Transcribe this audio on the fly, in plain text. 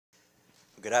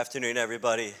Good afternoon,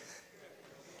 everybody.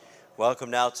 Welcome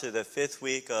now to the fifth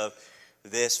week of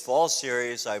this fall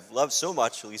series I've loved so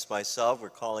much, at least myself.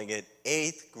 We're calling it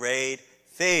 8th Grade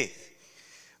Faith.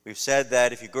 We've said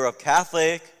that if you grew up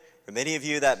Catholic, for many of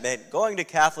you that meant going to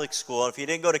Catholic school. If you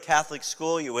didn't go to Catholic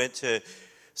school, you went to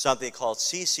something called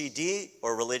CCD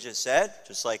or Religious Ed,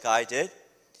 just like I did.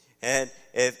 And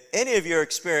if any of your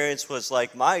experience was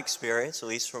like my experience, at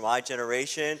least for my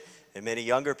generation, and many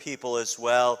younger people as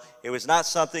well, it was not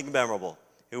something memorable.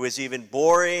 It was even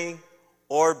boring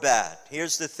or bad.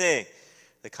 Here's the thing,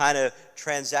 the kind of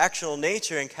transactional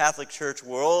nature in Catholic Church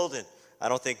world, and I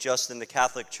don't think just in the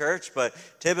Catholic Church, but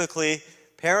typically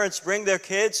parents bring their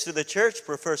kids to the church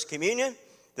for First Communion,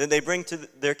 then they bring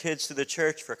their kids to the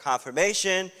church for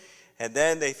confirmation, and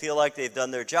then they feel like they've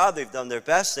done their job, they've done their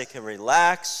best, they can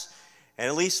relax. And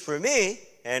at least for me,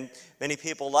 and many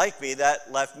people like me,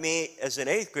 that left me as an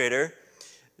 8th grader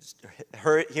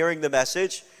hearing the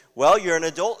message, well, you're an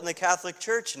adult in the Catholic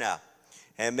Church now.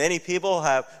 And many people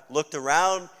have looked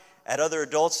around at other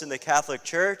adults in the Catholic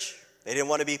Church. They didn't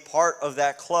want to be part of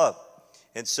that club.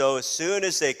 And so as soon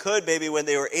as they could, maybe when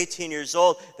they were 18 years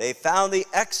old, they found the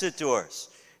exit doors.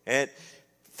 And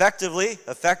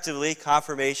effectively,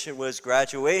 confirmation was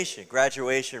graduation.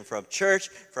 Graduation from church,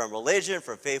 from religion,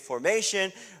 from faith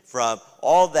formation, from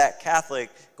all that Catholic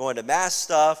going to Mass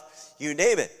stuff, you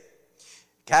name it.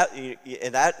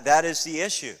 And that is the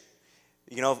issue.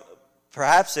 You know,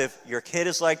 perhaps if your kid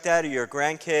is like that or your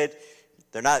grandkid,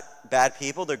 they're not bad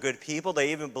people, they're good people.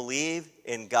 They even believe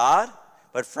in God.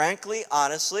 But frankly,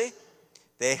 honestly,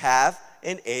 they have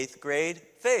an 8th grade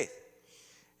faith.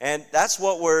 And that's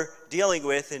what we're dealing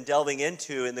with and delving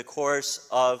into in the course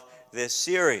of this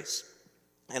series.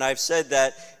 And I've said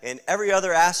that in every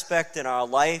other aspect in our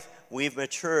life, we've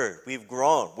matured, we've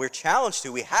grown. We're challenged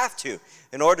to, we have to,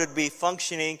 in order to be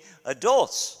functioning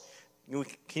adults.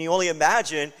 Can you only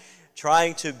imagine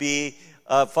trying to be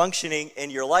functioning in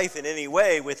your life in any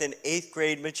way with an 8th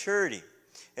grade maturity?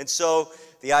 And so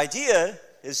the idea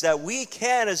is that we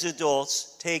can, as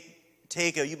adults,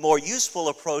 take a more useful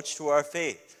approach to our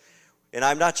faith. And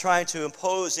I'm not trying to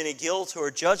impose any guilt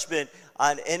or judgment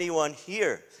on anyone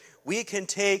here. We can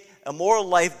take a more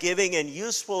life-giving and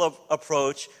useful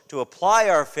approach to apply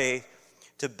our faith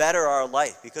to better our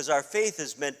life, because our faith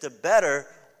is meant to better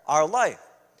our life.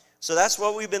 So that's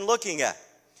what we've been looking at.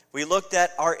 We looked at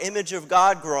our image of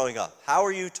God growing up. How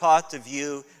are you taught to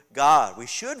view God? We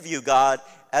should view God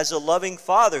as a loving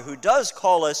Father who does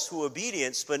call us to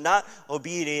obedience, but not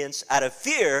obedience out of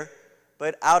fear,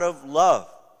 but out of love.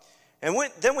 And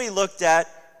then we looked at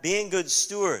being good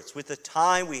stewards with the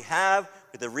time we have,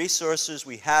 with the resources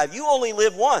we have. You only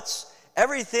live once.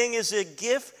 Everything is a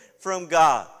gift from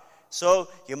God. So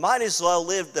you might as well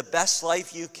live the best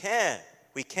life you can.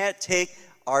 We can't take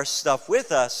our stuff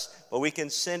with us, but we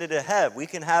can send it ahead. We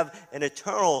can have an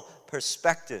eternal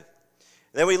perspective.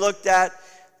 Then we looked at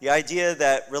the idea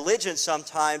that religion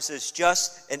sometimes is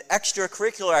just an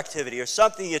extracurricular activity or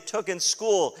something you took in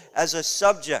school as a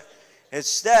subject.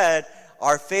 Instead,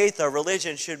 our faith, our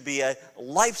religion should be a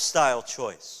lifestyle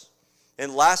choice.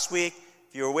 And last week,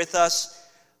 if you were with us,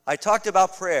 I talked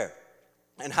about prayer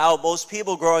and how most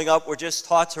people growing up were just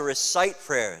taught to recite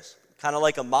prayers, kind of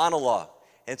like a monologue,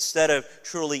 instead of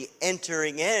truly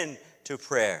entering into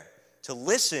prayer, to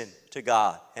listen to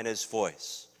God and His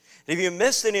voice. And if you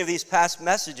missed any of these past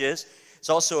messages, it's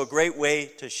also a great way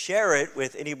to share it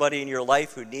with anybody in your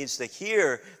life who needs to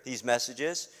hear these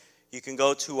messages. You can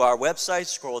go to our website,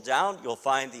 scroll down, you'll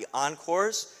find the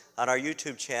encores on our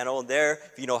YouTube channel, and there,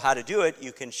 if you know how to do it,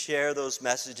 you can share those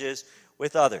messages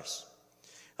with others.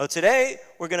 Now, today,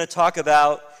 we're going to talk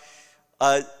about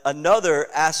another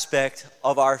aspect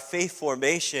of our faith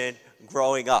formation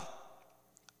growing up.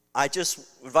 I just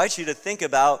invite you to think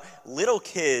about little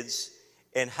kids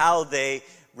and how they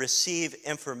receive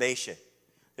information.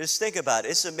 Just think about it.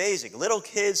 It's amazing. Little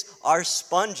kids are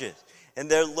sponges, and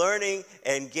they're learning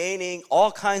and gaining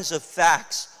all kinds of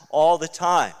facts all the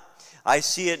time. I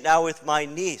see it now with my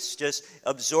niece, just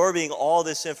absorbing all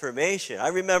this information. I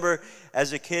remember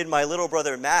as a kid, my little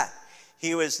brother Matt,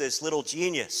 he was this little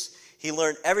genius. He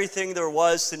learned everything there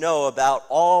was to know about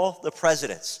all the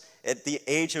presidents at the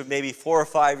age of maybe 4 or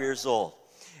 5 years old.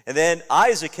 And then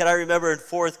I, as a kid, I remember in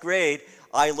 4th grade,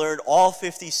 I learned all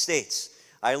 50 states.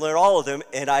 I learned all of them,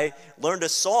 and I learned a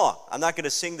song. I'm not going to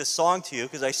sing the song to you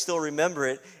because I still remember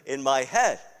it in my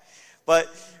head. But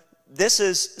this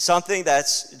is something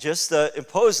that's just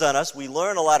imposed on us. We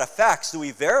learn a lot of facts. Do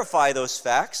we verify those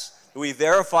facts? Do we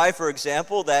verify, for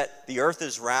example, that the earth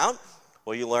is round?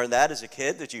 Well, you learn that as a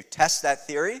kid. Did you test that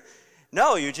theory?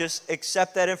 No, you just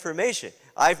accept that information.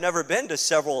 I've never been to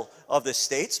several of the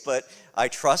states, but I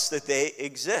trust that they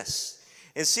exist.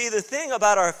 And see, the thing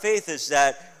about our faith is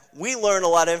that we learn a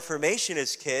lot of information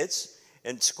as kids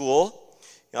in school.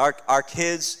 Our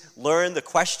kids learn the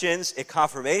questions at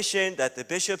confirmation that the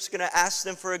bishop's going to ask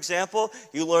them, for example.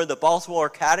 You learn the Baltimore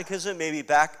Catechism maybe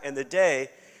back in the day.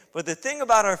 But the thing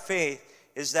about our faith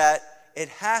is that it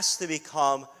has to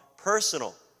become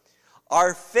personal.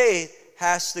 Our faith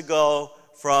has to go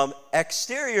from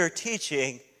exterior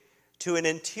teaching to an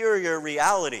interior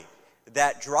reality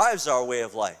that drives our way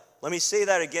of life. Let me say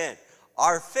that again.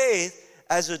 Our faith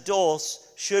as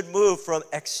adults should move from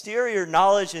exterior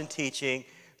knowledge and teaching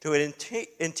to an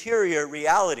interior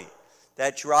reality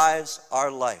that drives our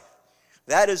life.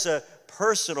 That is a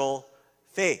personal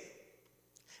faith.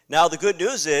 Now, the good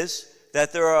news is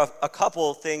that there are a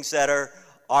couple things that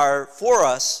are for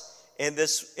us in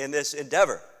this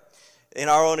endeavor, in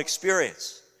our own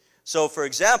experience. So, for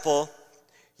example,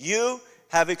 you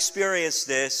have experienced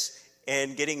this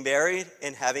in getting married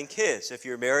and having kids, if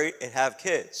you're married and have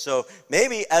kids. So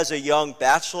maybe as a young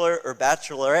bachelor or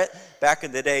bachelorette, back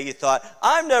in the day, you thought,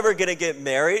 I'm never going to get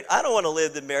married. I don't want to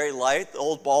live the married life, the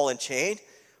old ball and chain.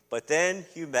 But then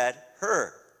you met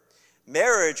her.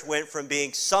 Marriage went from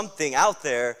being something out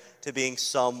there to being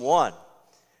someone.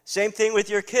 Same thing with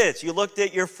your kids. You looked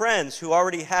at your friends who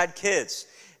already had kids,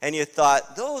 and you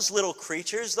thought, those little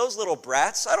creatures, those little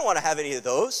brats, I don't want to have any of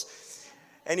those.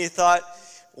 And you thought,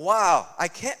 wow,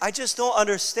 I just don't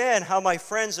understand how my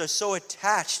friends are so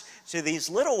attached to these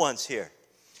little ones here.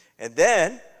 And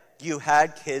then you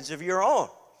had kids of your own.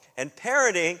 And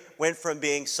parenting went from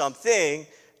being something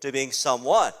to being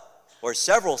someone, or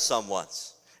several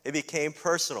someones. It became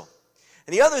personal.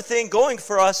 And the other thing going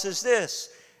for us is this.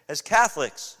 As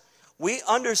Catholics, we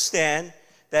understand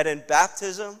that in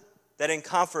baptism, that in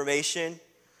confirmation,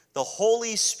 the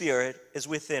Holy Spirit is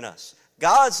within us.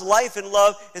 God's life and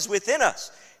love is within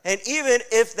us. And even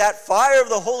if that fire of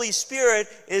the Holy Spirit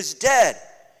is dead,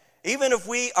 even if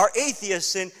we are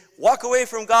atheists and walk away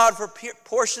from God for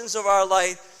portions of our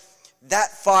life,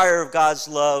 that fire of God's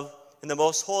love in the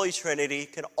most holy Trinity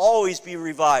can always be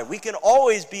revived. We can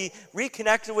always be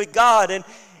reconnected with God. And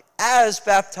as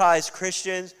baptized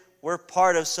Christians, we're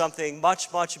part of something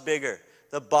much, much bigger,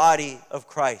 the body of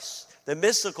Christ, the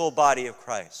mystical body of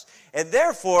Christ. And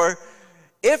therefore,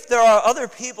 if there are other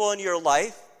people in your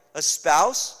life, a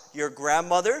spouse, your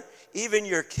grandmother, even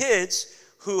your kids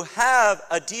who have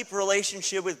a deep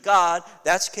relationship with God,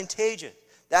 that's contagious.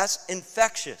 That's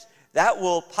infectious. That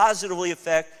will positively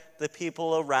affect the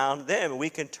people around them. We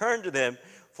can turn to them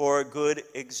for a good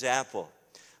example.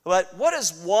 But what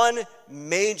is one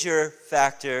major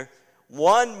factor,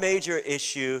 one major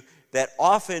issue that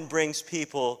often brings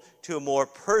people to a more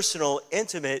personal,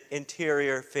 intimate,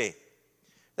 interior faith?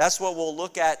 That's what we'll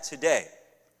look at today.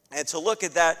 And to look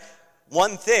at that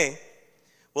one thing,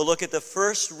 we'll look at the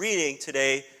first reading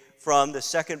today from the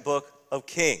second book of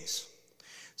Kings.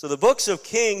 So the books of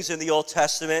Kings in the Old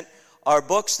Testament are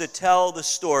books that tell the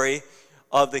story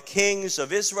of the kings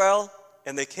of Israel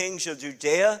and the kings of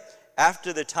Judea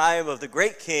after the time of the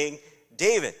great king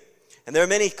David. And there are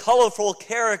many colorful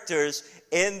characters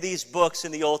in these books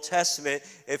in the Old Testament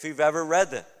if you've ever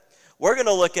read them. We're going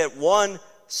to look at one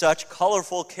such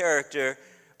colorful character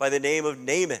by the name of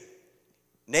Naaman.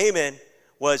 Naaman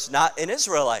was not an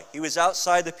Israelite. He was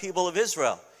outside the people of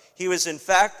Israel. He was, in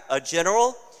fact, a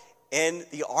general in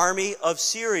the army of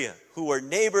Syria, who were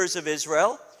neighbors of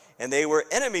Israel, and they were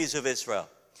enemies of Israel.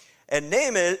 And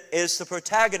Naaman is the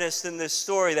protagonist in this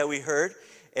story that we heard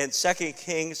in 2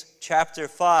 Kings chapter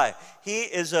 5. He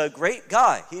is a great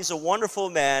guy. He's a wonderful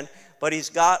man, but he's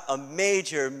got a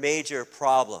major, major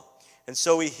problem. And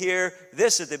so we hear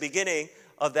this at the beginning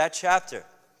of that chapter.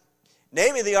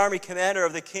 Naaman, the army commander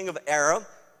of the king of Aram,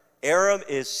 Aram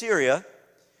is Syria,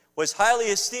 was highly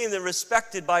esteemed and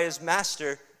respected by his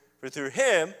master, for through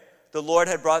him the Lord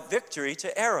had brought victory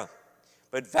to Aram.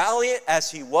 But valiant as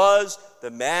he was,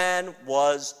 the man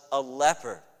was a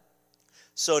leper.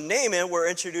 So Naaman, we're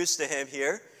introduced to him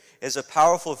here, is a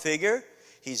powerful figure.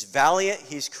 He's valiant,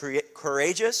 he's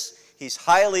courageous, he's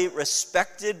highly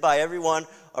respected by everyone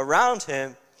around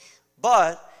him,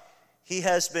 but he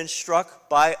has been struck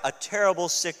by a terrible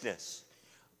sickness.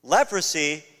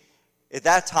 Leprosy at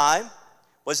that time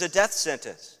was a death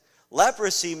sentence.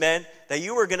 Leprosy meant that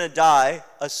you were going to die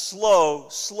a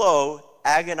slow,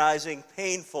 agonizing,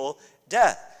 painful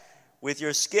death with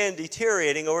your skin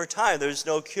deteriorating over time. There's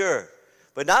no cure.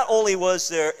 But not only was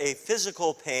there a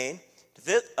physical pain,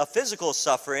 a physical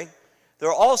suffering,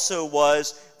 there also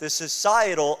was the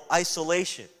societal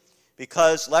isolation,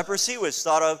 because leprosy was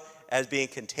thought of as being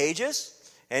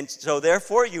contagious, And so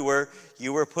therefore you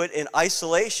were put in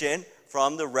isolation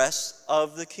from the rest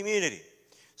of the community.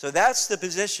 So that's the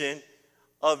position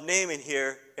of Naaman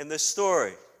here in this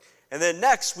story. And then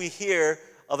next we hear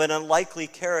of an unlikely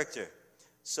character.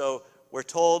 So we're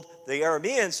told the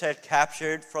Arameans had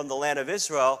captured from the land of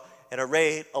Israel and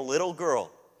arrayed a little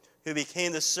girl who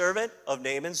became the servant of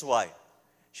Naaman's wife.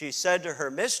 She said to her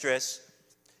mistress,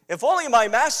 "If only my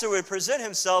master would present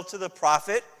himself to the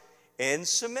prophet in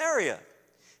Samaria,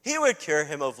 he would cure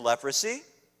him of leprosy."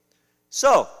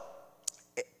 So,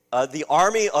 the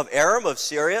army of Aram of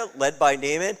Syria, led by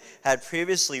Naaman, had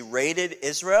previously raided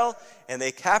Israel, and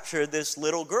they captured this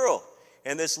little girl.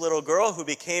 And this little girl, who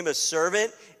became a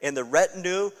servant in the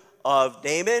retinue of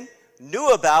Naaman,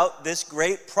 knew about this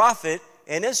great prophet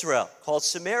in Israel, called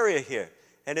Samaria here.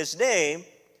 And his name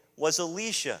was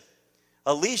Elisha.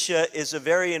 Elisha is a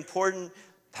very important,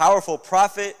 powerful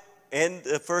prophet in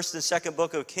the first and second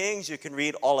book of Kings. You can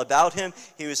read all about him.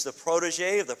 He was the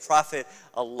protege of the prophet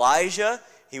Elijah.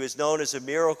 He was known as a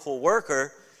miracle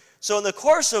worker. So in the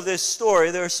course of this story,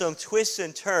 there are some twists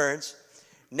and turns.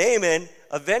 Naaman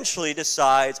eventually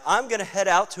decides, I'm going to head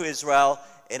out to Israel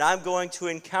and I'm going to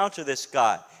encounter this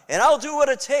guy. And I'll do what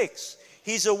it takes.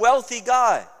 He's a wealthy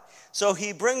guy. So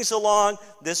he brings along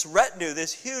this retinue,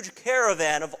 this huge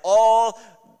caravan of all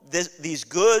these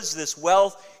goods, this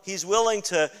wealth. He's willing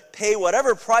to pay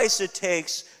whatever price it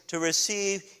takes to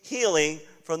receive healing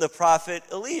from the prophet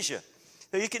Elijah.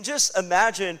 So you can just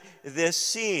imagine this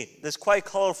scene, this quite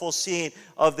colorful scene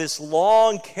of this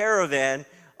long caravan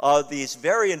of these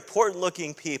very important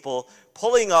looking people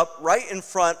pulling up right in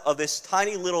front of this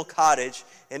tiny little cottage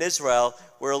in Israel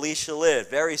where Elisha lived.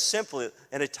 Very simply,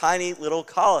 in a tiny little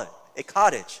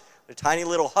cottage, a tiny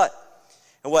little hut.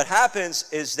 And what happens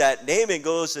is that Naaman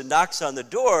goes and knocks on the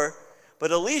door,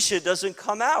 but Elisha doesn't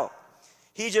come out.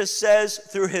 He just says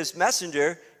through his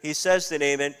messenger, he says to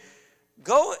Naaman,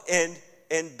 "Go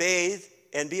and bathe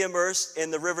and be immersed in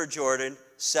the river Jordan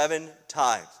 7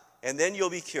 times, and then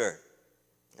you'll be cured."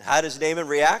 How does Naaman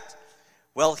react?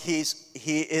 Well, he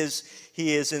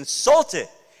is insulted.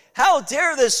 How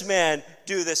dare this man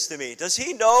do this to me? Does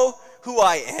he know who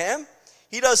I am?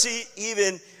 Does he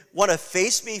even want to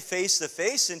face me face to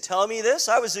face and tell me this?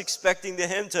 I was expecting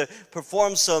him to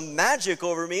perform some magic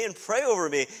over me and pray over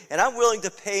me, and I'm willing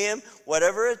to pay him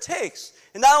whatever it takes.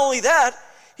 And not only that,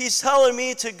 he's telling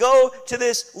me to go to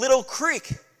this little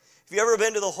creek. If you've ever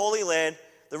been to the Holy Land,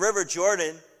 the River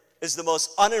Jordan is the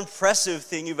most unimpressive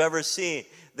thing you've ever seen.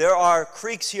 There are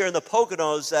creeks here in the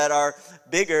Poconos that are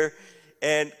bigger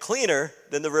and cleaner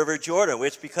than the River Jordan,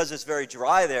 which, because it's very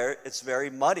dry there, it's very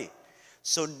muddy.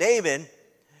 So Naaman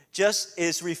just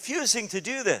is refusing to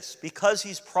do this because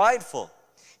he's prideful.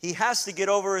 He has to get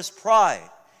over his pride.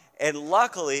 And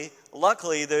luckily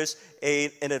there's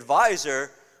an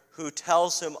advisor who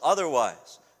tells him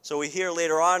otherwise. So we hear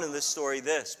later on in this story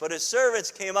this: "But his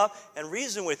servants came up and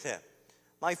reasoned with him.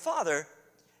 'My father,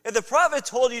 if the prophet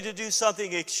told you to do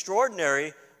something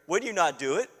extraordinary, would you not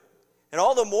do it? And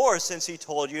all the more since he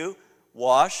told you,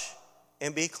 wash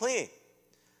and be clean.'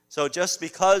 So just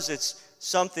because it's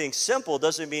something simple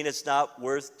doesn't mean it's not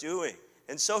worth doing."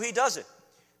 And so he does it.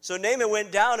 So Naaman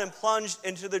went down and plunged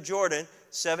into the Jordan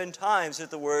 7 times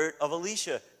at the word of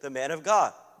Elisha, the man of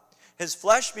God. His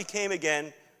flesh became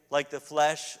again like the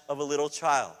flesh of a little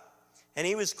child, and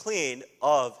he was clean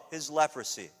of his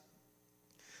leprosy.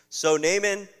 So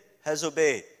Naaman has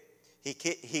obeyed.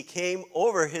 He came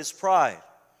over his pride.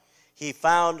 He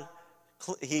found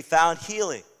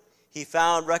healing. He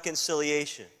found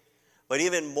reconciliation. But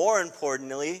even more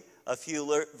importantly, a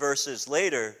few verses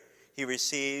later, he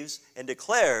receives and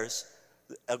declares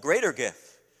a greater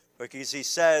gift. Because he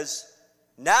says,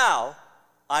 "Now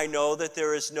I know that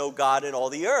there is no God in all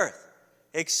the earth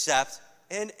except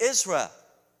in Israel."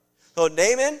 So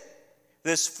Naaman,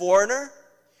 this foreigner,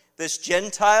 this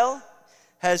Gentile,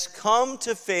 has come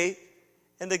to faith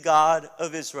in the God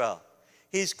of Israel.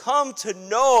 He's come to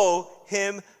know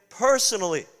him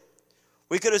personally.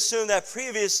 We could assume that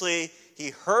previously he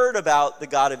heard about the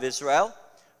God of Israel.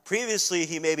 Previously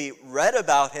he maybe read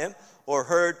about him or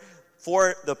heard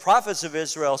the prophets of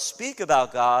Israel speak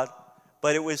about God.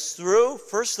 But it was through,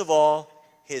 first of all,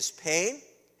 his pain,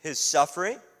 his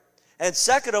suffering, and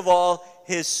second of all,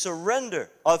 his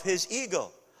surrender of his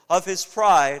ego, of his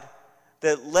pride,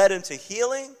 that led him to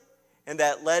healing and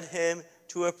that led him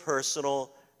to a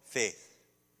personal faith.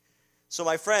 So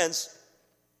my friends,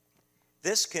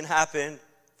 this can happen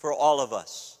for all of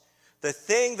us. The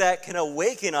thing that can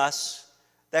awaken us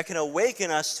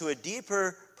to a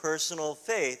deeper personal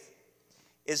faith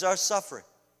is our suffering.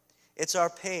 It's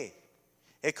our pain.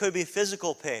 It could be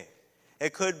physical pain.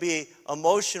 It could be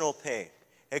emotional pain.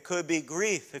 It could be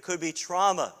grief. It could be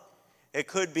trauma. It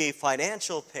could be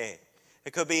financial pain.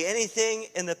 It could be anything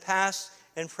in the past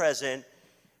and present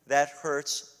that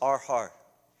hurts our heart.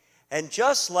 And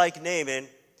just like Naaman,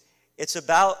 it's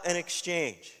about an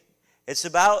exchange. It's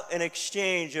about an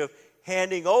exchange of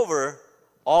handing over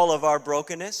all of our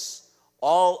brokenness,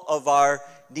 all of our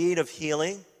need of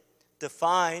healing, to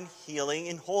find healing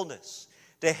and wholeness.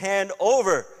 To hand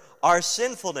over our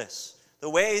sinfulness, the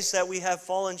ways that we have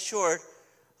fallen short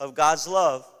of God's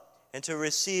love, and to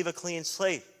receive a clean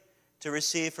slate, to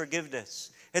receive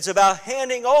forgiveness. It's about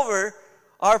handing over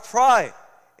our pride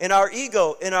and our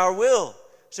ego and our will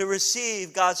to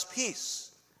receive God's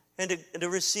peace and to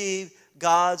receive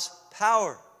God's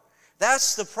power.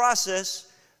 That's the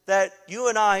process that you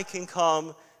and I can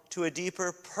come to a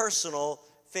deeper personal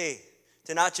faith.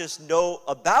 To not just know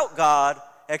about God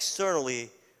externally,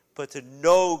 but to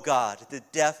know God at the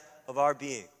depth of our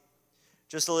being.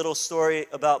 Just a little story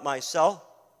about myself.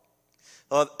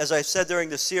 As I said during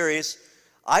the series,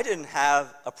 I didn't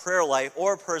have a prayer life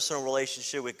or a personal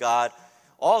relationship with God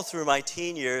all through my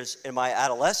teen years and my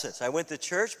adolescence. I went to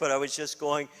church, but I was just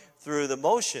going through the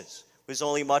motions. It was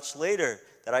only much later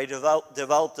that I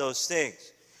developed those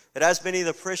things. But as many of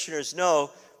the parishioners know,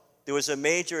 there was a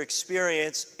major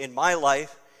experience in my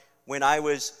life when I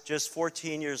was just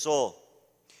 14 years old.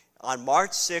 On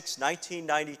March 6,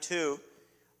 1992,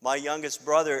 my youngest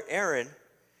brother, Aaron,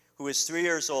 who was 3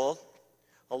 years old,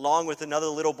 along with another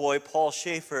little boy, Paul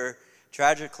Schaefer,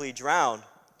 tragically drowned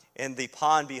in the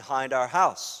pond behind our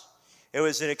house. It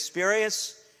was an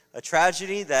experience, a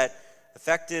tragedy that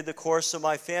affected the course of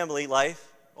my family life,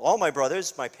 all my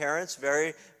brothers, my parents,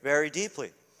 very, very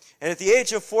deeply. And at the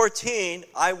age of 14,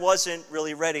 I wasn't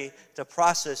really ready to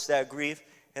process that grief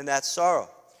and that sorrow.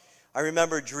 I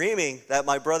remember dreaming that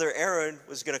my brother Aaron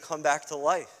was going to come back to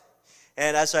life.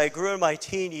 And as I grew in my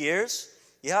teen years,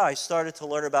 I started to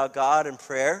learn about God and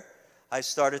prayer. I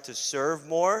started to serve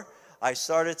more. I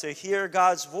started to hear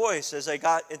God's voice as I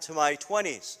got into my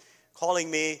 20s, calling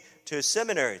me to a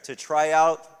seminary to try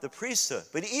out the priesthood.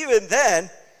 But even then,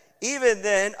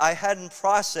 I hadn't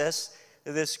processed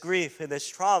this grief and this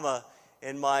trauma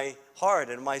in my heart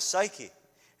and my psyche.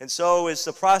 And so it was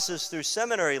the process through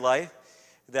seminary life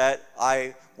that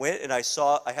I went and I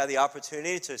had the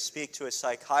opportunity to speak to a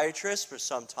psychiatrist for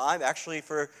some time, actually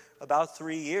for about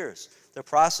 3 years, to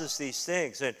process these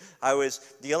things. And I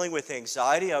was dealing with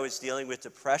anxiety, I was dealing with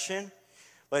depression,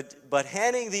 but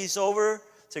handing these over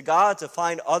to God to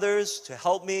find others to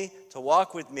help me, to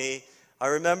walk with me. I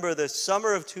remember the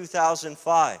summer of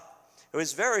 2005. It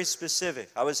was very specific.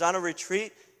 I was on a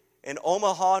retreat in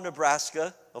Omaha,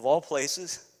 Nebraska, of all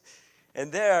places,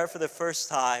 and there, for the first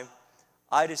time,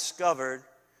 I discovered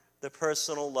the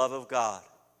personal love of God.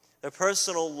 The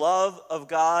personal love of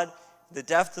God, the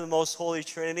depth of the most holy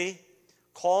Trinity,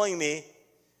 calling me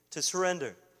to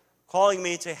surrender, calling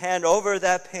me to hand over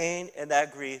that pain and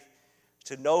that grief,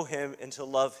 to know Him and to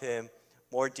love Him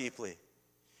more deeply.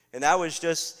 And that was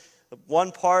just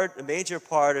one part, a major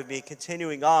part of me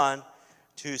continuing on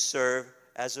to serve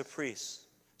as a priest.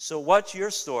 So what's your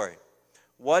story?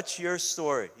 What's your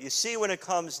story? You see, when it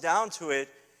comes down to it,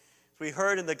 we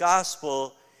heard in the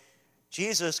gospel,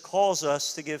 Jesus calls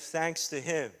us to give thanks to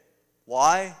Him.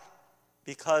 Why?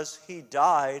 Because He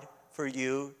died for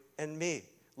you and me.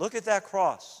 Look at that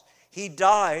cross. He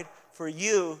died for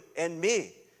you and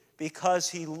me because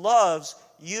He loves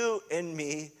you and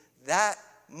me that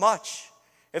much.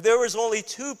 If there was only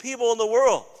two people in the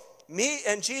world, me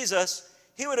and Jesus,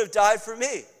 He would have died for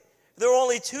me. If there were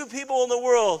only two people in the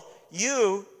world,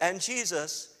 you and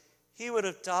Jesus, He would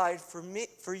have died for me,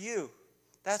 for you.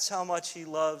 That's how much He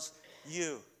loves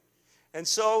you. And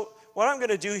so what I'm going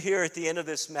to do here at the end of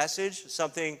this message,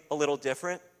 something a little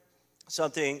different,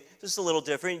 something just a little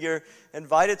different. You're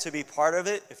invited to be part of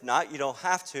it. If not, you don't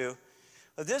have to.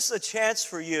 But this is a chance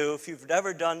for you, if you've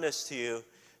never done this to you,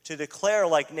 to declare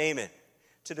like Naaman.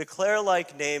 To declare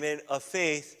like Naaman a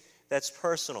faith that's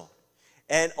personal.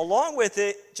 And along with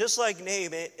it, just like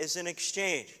Naaman, is an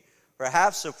exchange.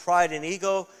 Perhaps of pride and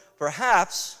ego.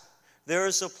 Perhaps there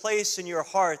is a place in your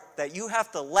heart that you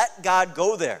have to let God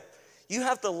go there. You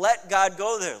have to let God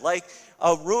go there. Like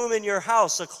a room in your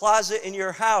house, a closet in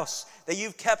your house that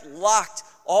you've kept locked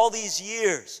all these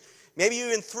years. Maybe you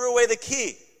even threw away the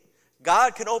key.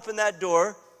 God can open that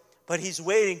door, but He's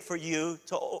waiting for you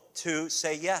to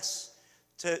say yes,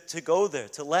 to go there,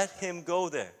 to let Him go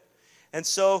there. And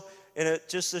so in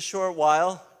just a short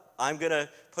while, I'm going to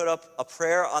put up a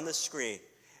prayer on the screen.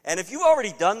 And if you've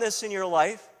already done this in your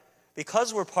life,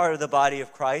 because we're part of the body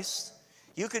of Christ,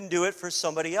 You can do it for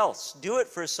somebody else. Do it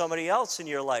for somebody else in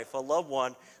your life, a loved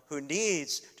one who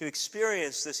needs to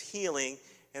experience this healing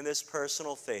and this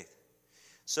personal faith.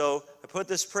 So I put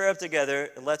this prayer up together,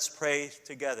 and let's pray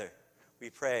together. We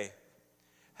pray.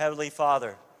 Heavenly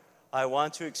Father, I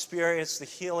want to experience the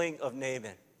healing of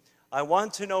Naaman. I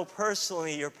want to know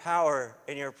personally your power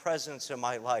and your presence in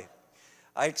my life.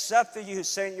 I accept that you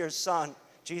sent your Son,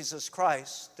 Jesus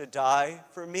Christ, to die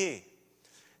for me.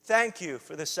 Thank you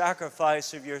for the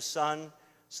sacrifice of your Son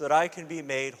so that I can be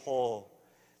made whole.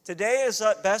 Today, as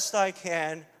best I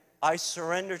can, I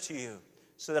surrender to you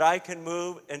so that I can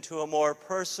move into a more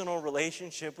personal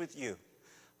relationship with you.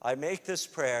 I make this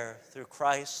prayer through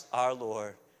Christ our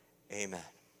Lord. Amen.